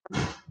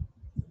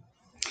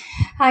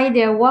Hi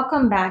there,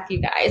 welcome back, you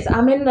guys.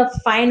 I'm in the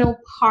final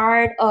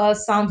part of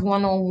Psalms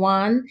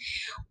 101,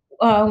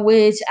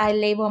 which I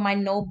label my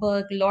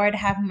notebook, Lord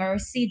Have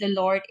Mercy, the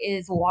Lord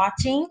is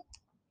Watching.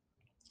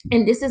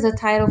 And this is a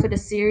title for the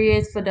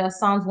series for the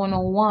Psalms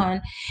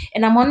 101.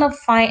 And I'm on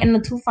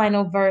the two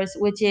final verse,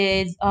 which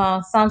is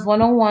Psalms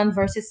 101,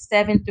 verses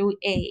 7 through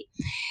 8.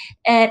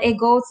 And it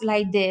goes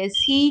like this: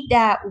 He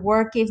that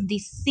worketh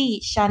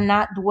deceit shall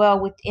not dwell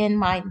within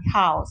my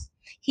house.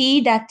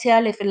 He that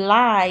telleth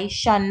lies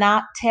shall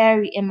not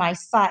tarry in my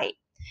sight.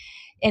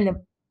 And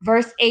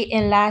verse 8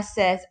 and last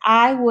says,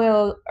 I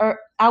will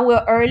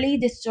early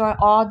destroy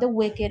all the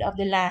wicked of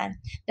the land,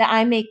 that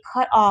I may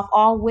cut off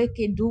all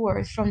wicked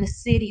doers from the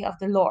city of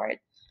the Lord.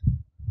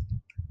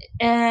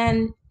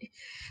 And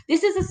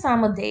this is a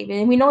Psalm of David,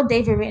 and we know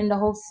David written the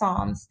whole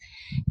Psalms.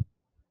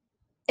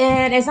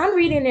 And as I'm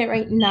reading it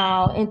right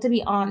now, and to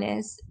be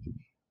honest,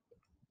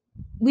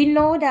 we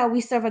know that we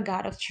serve a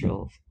God of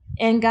truth,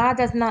 and God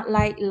does not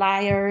like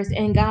liars,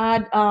 and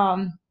God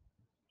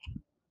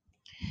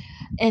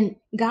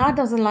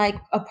doesn't like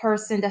a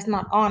person that's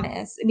not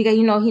honest, because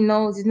He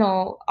knows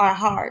our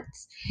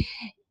hearts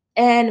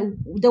and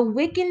the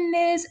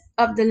wickedness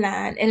of the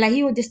land, and like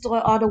He will destroy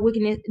all the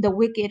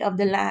wicked of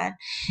the land.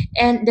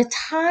 And the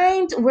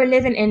times we're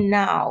living in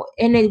now,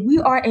 and that we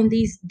are in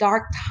these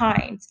dark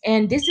times,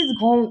 and this is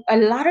going a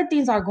lot of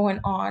things are going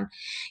on.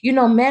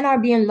 Men are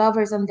being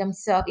lovers of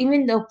themselves.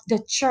 Even the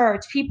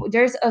church people,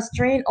 there's a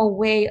strain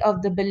away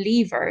of the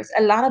believers,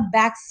 a lot of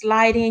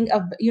backsliding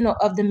of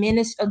the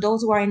ministry, of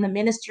those who are in the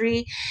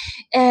ministry.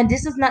 And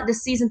this is not the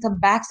season to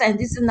backslide, and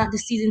this is not the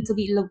season to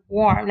be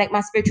lukewarm, like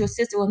my spiritual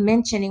sister was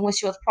mentioning when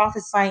she was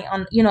prophesying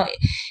on,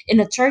 in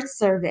a church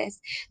service.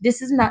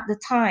 This is not the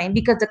time,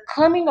 because the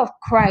coming of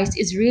Christ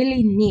is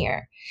really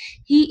near.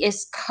 He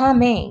is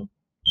coming,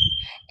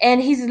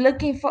 and He's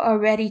looking for a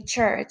ready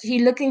church. He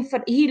looking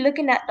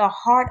at the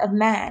heart of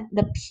man,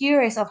 the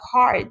purest of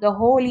heart, the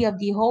holy of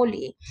the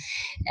holy.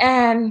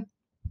 And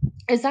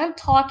as I'm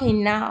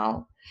talking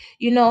now,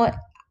 you know,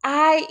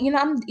 I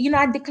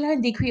declared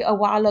a decree a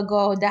while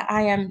ago that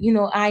I am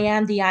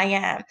the I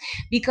am,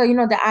 because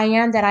the I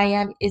am that I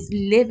am is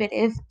livid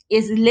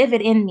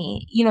in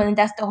me, and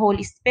that's the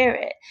Holy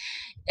Spirit.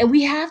 And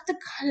we have to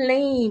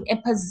claim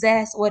and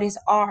possess what is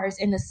ours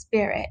in the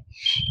spirit.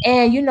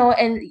 And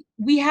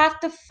we have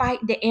to fight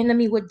the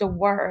enemy with the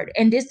word.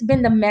 And this has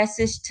been the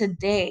message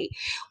today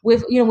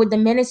with the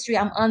ministry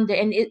I'm under.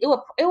 And it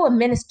will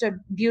minister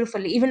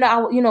beautifully, even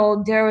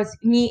though there was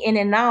me in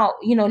and out,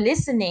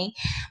 listening.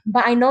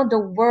 But I know the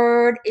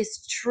word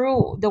is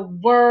true. The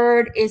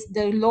word is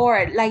the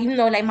Lord. Like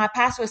my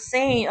pastor was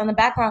saying on the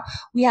background,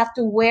 we have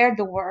to wear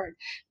the word,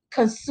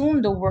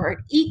 consume the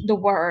word, eat the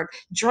word,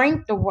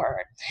 drink the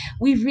word.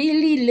 We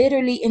really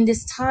literally in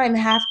this time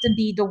have to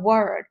be the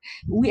word.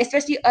 We,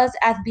 especially us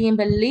as being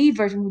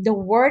believers, the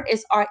word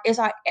is our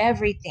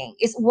everything.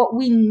 It's what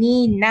we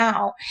need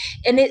now.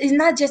 And it is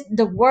not just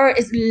the word,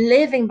 it's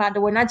living by the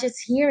word, not just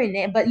hearing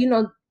it, but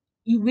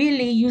you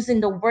really using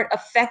the word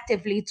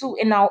effectively too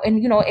in our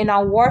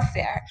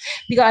warfare.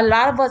 Because a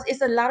lot of us,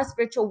 it's a lot of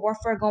spiritual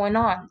warfare going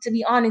on. To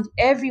be honest,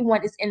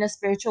 everyone is in a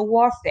spiritual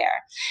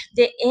warfare.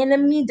 The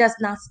enemy does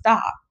not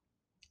stop.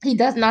 He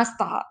does not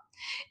stop.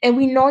 And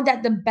we know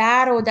that the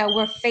battle that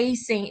we're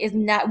facing is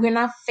not we're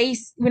not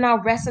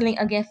wrestling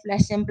against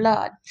flesh and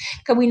blood.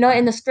 Because we know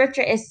in the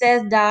scripture it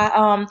says that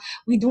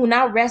we do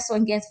not wrestle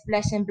against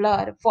flesh and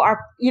blood. For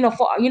our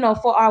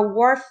for our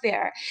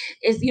warfare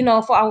is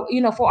for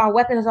our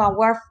weapons,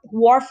 our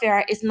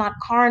warfare is not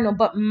carnal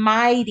but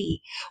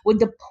mighty,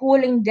 with the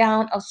pulling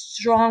down of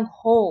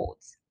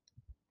strongholds.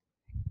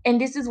 And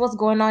this is what's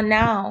going on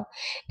now.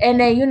 And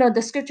then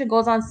the scripture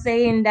goes on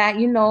saying that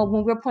when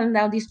we're pulling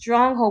down these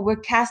stronghold, we're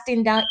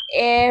casting down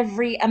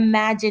every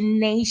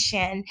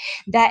imagination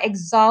that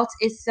exalts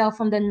itself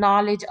from the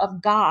knowledge of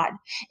God,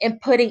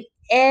 and putting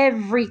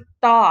every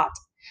thought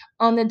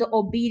under the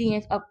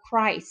obedience of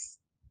Christ.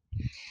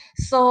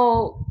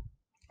 So,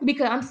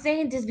 because I'm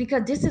saying this,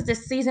 because this is the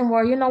season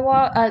where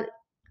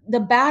the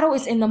battle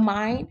is in the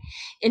mind,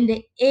 and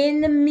the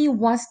enemy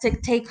wants to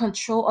take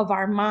control of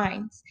our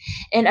minds.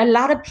 And a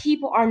lot of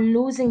people are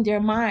losing their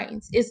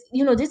minds. This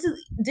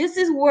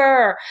is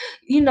where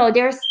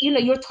there's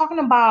you're talking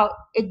about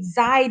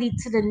anxiety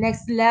to the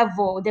next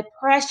level,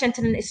 depression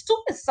to the next,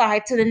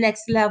 suicide to the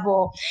next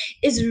level.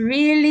 It's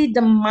really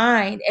the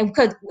mind, and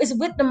because it's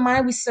with the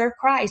mind we serve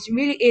Christ,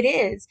 really it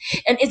is.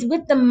 And it's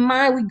with the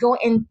mind we go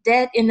in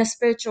debt in the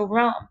spiritual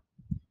realm.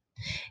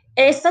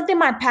 It's something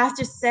my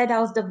pastor said that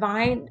was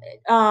divine.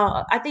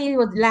 I think it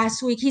was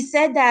last week. He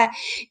said that,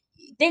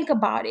 think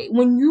about it,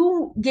 when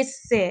you get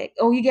sick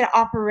or you get an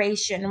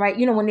operation, right?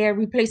 When they're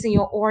replacing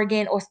your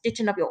organ or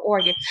stitching up your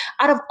organ,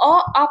 out of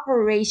all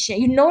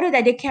operation, you noted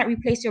that they can't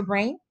replace your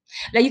brain.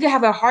 Like, you can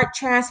have a heart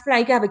transplant,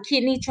 you can have a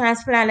kidney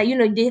transplant, like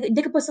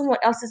they could put someone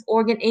else's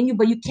organ in you,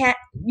 but you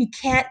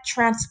can't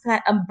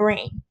transplant a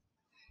brain.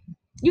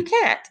 You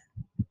can't,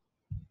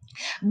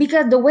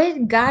 because the way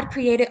God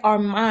created our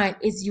mind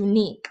is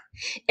unique.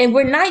 And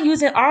we're not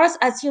using ours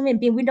as human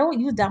beings. We don't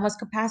use that much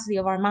capacity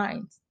of our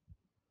minds.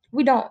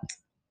 We don't.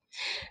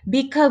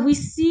 because we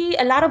see,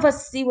 a lot of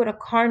us see with a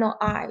carnal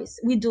eyes.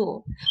 We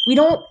do. We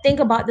don't think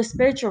about the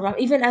spiritual realm.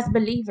 Even as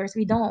believers,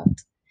 we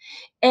don't.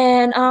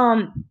 And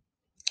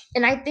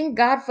and I thank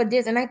God for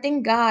this, and I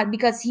thank God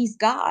because He's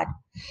God,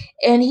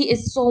 and He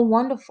is so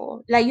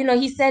wonderful. Like,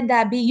 He said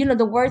that,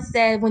 the word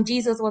said when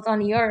Jesus was on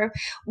the earth,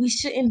 we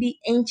shouldn't be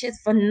anxious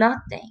for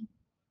nothing.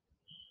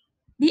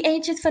 Be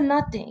anxious for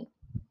nothing.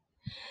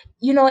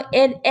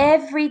 In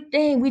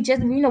everything,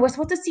 we're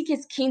supposed to seek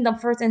His kingdom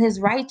first and His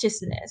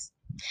righteousness.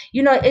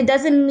 It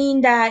doesn't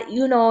mean that,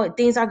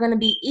 things are going to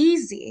be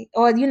easy,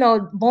 or,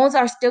 bones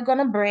are still going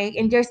to break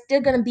and there's still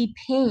going to be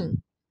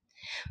pain.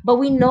 But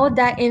we know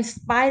that in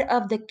spite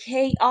of the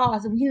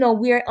chaos,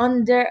 we're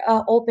under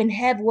open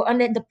heaven. We're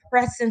under the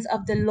presence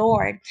of the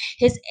Lord.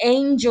 His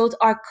angels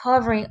are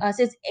covering us.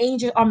 His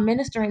angels are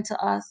ministering to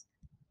us,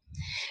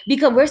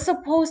 because we're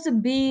supposed to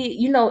be,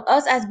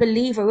 us as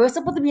believers, we're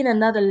supposed to be in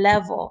another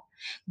level,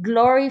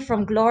 glory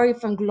from glory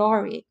from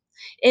glory.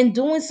 In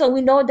doing so,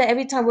 we know that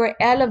every time we're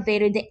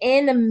elevated, the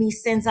enemy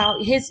sends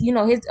out his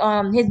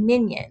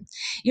minions.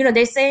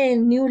 They say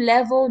new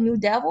level, new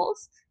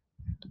devils.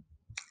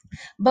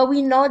 But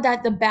we know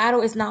that the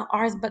battle is not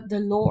ours but the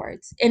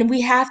Lord's, and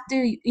we have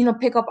to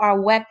pick up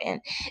our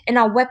weapon. And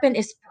our weapon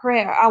is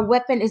prayer. Our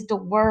weapon is the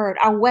word.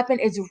 Our weapon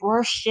is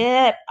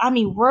worship. I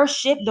mean,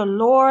 worship the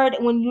Lord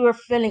when you are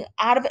feeling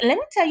out of it. Let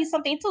me tell you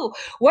something too.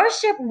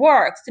 Worship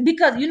works,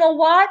 because you know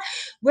what,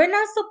 we're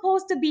not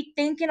supposed to be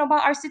thinking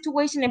about our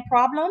situation and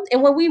problems.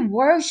 And when we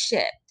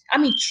worship, I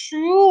mean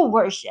true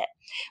worship,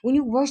 when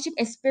you worship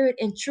in spirit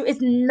and truth,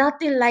 it's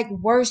nothing like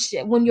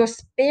worship. When your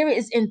spirit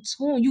is in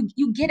tune,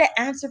 you get an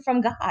answer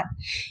from God.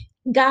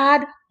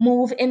 God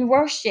move in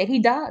worship. He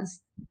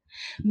does.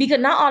 Because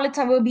not all the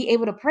time we'll be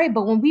able to pray,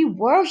 but when we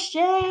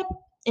worship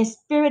in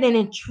spirit and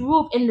in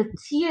truth, in the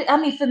tears, I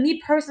mean, for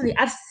me personally,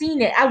 I've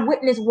seen it. I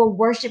witnessed what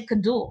worship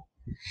could do.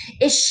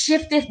 It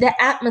shifted the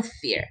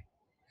atmosphere.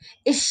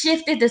 It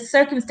shifted the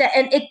circumstance,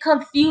 and it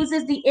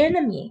confuses the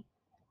enemy.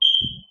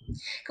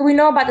 Because we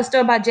know about the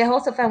story about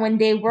Jehoshaphat. When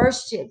they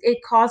worshiped, it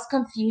caused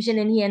confusion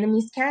in the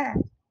enemy's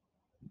camp.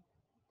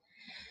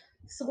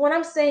 So what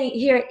I'm saying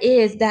here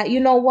is that,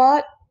 you know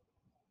what?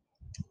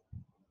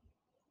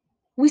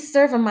 We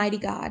serve a mighty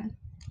God.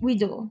 We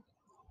do.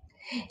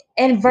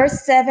 In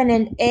verse 7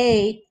 and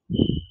 8,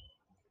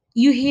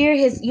 you hear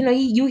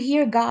you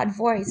hear God's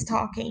voice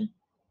talking.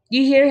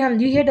 You hear him,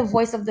 you hear the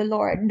voice of the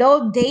Lord.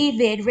 Though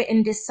David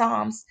written the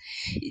Psalms,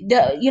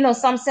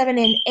 Psalm 7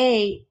 and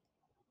 8,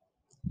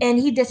 and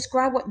he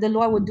described what the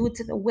Lord would do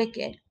to the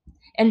wicked.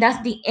 And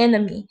that's the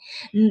enemy.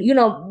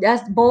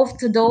 That's both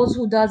to those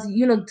who does,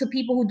 to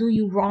people who do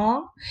you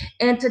wrong,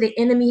 and to the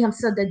enemy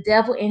himself, the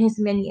devil and his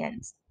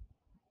minions.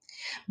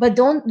 But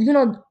don't,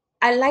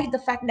 I like the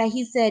fact that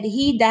he said,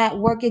 he that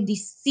worketh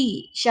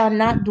deceit shall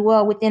not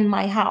dwell within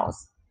my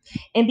house.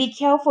 And be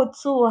careful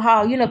too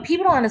how,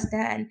 people don't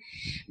understand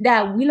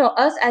that,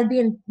 us as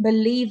being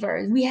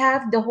believers, we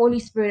have the Holy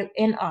Spirit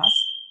in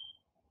us.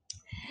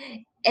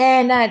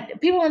 And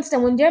people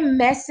understand, when they're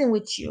messing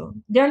with you,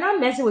 they're not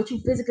messing with you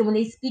physically. When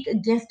they speak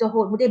against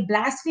when they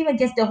blaspheme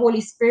against the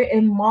Holy Spirit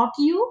and mock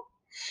you,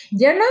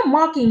 they're not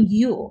mocking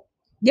you.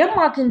 They're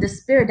mocking the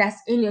spirit that's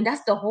in you.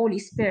 That's the Holy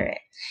Spirit.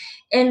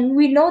 And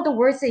we know the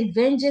word say,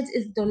 vengeance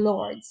is the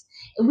Lord's.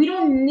 And we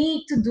don't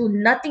need to do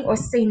nothing or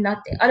say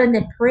nothing other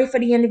than pray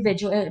for the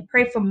individual and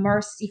pray for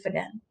mercy for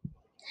them.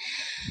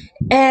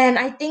 And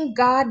I thank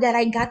God that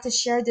I got to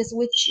share this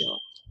with you.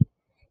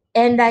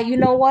 And that, you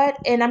know what?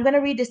 And I'm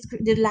gonna read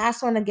the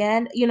last one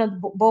again.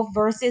 Both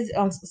verses,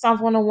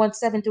 Psalms 101,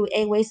 7 through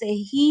 8, where it say,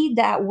 "He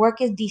that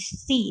worketh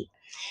deceit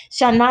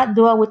shall not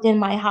dwell within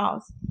my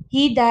house.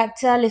 He that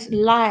telleth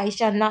lies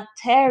shall not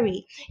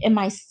tarry in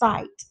my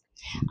sight.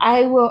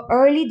 I will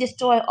early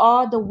destroy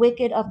all the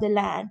wicked of the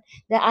land,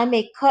 that I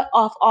may cut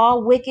off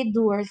all wicked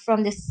doers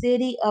from the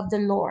city of the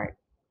Lord."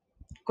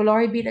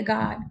 Glory be to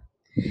God.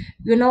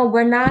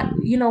 We're not.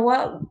 You know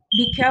what?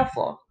 Be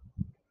careful.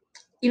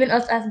 Even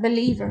us as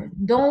believers,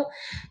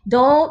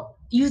 don't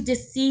use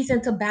this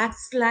season to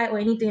backslide or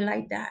anything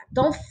like that.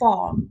 Don't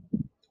fall.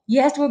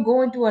 Yes, we're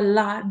going through a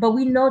lot, but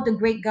we know the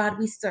great God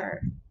we serve.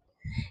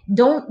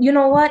 Don't, you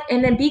know what?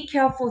 And then be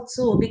careful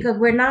too, because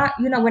we're not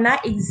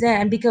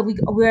exempt, because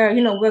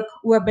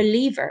we're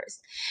believers.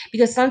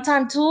 Because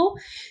sometimes too,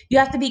 you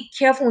have to be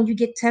careful when you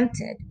get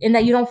tempted, and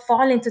that you don't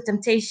fall into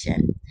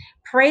temptation.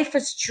 Pray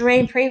for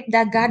strength. Pray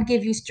that God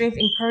give you strength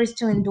and courage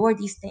to endure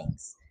these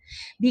things.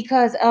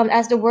 Because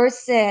as the word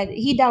said,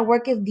 he that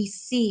worketh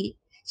deceit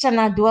shall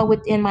not dwell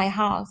within my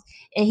house,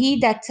 and he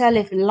that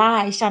telleth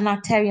lies shall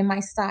not tarry in my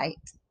sight.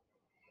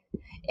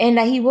 And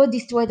that he will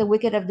destroy the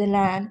wicked of the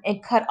land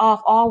and cut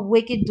off all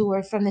wicked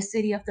doers from the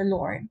city of the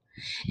Lord.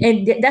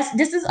 And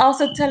this is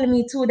also telling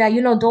me too that,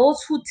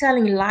 those who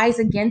telling lies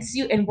against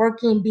you and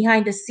working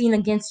behind the scene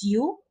against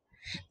you,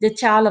 the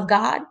child of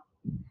God,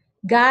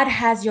 God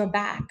has your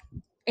back.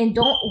 And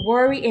don't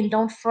worry and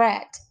don't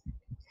fret.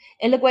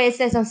 And look what it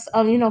says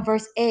on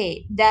verse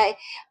 8, that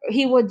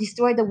he will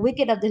destroy the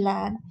wicked of the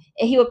land,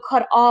 and he will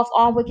cut off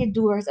all wicked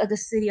doers of the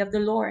city of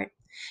the Lord.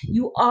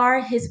 You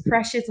are his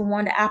precious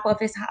one, the apple of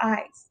his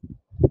eyes.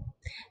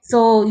 So,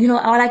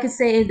 all I can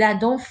say is that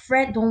don't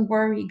fret, don't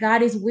worry.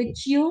 God is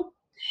with you,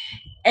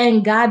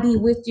 and God be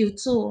with you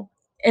too.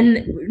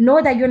 And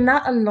know that you're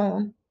not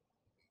alone.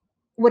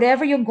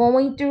 Whatever you're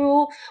going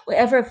through,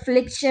 whatever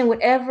affliction,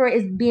 whatever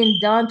is being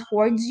done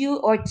towards you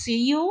or to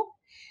you,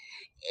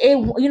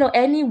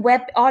 any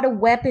weapon, all the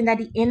weapon that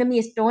the enemy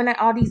is throwing at,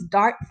 all these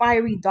dark,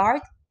 fiery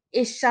darts,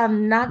 it shall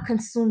not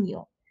consume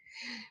you.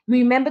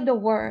 Remember the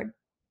word.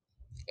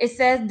 It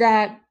says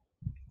that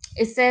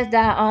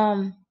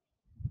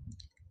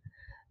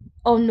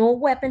oh, no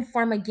weapon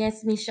formed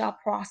against me shall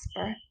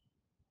prosper.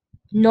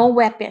 No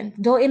weapon,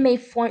 though it may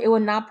form, it will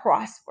not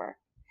prosper,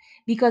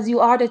 because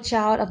you are the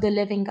child of the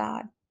living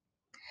God.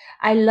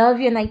 I love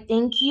you and I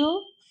thank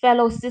you,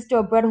 fellow sister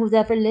or brother who's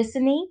ever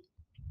listening.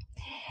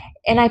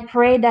 And I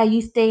pray that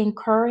you stay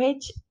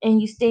encouraged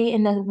and you stay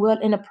in the will,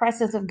 in the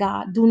presence of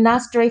God. Do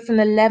not stray from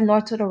the left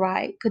nor to the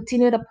right.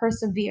 Continue to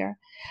persevere.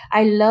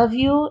 I love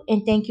you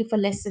and thank you for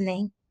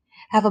listening.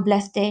 Have a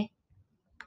blessed day.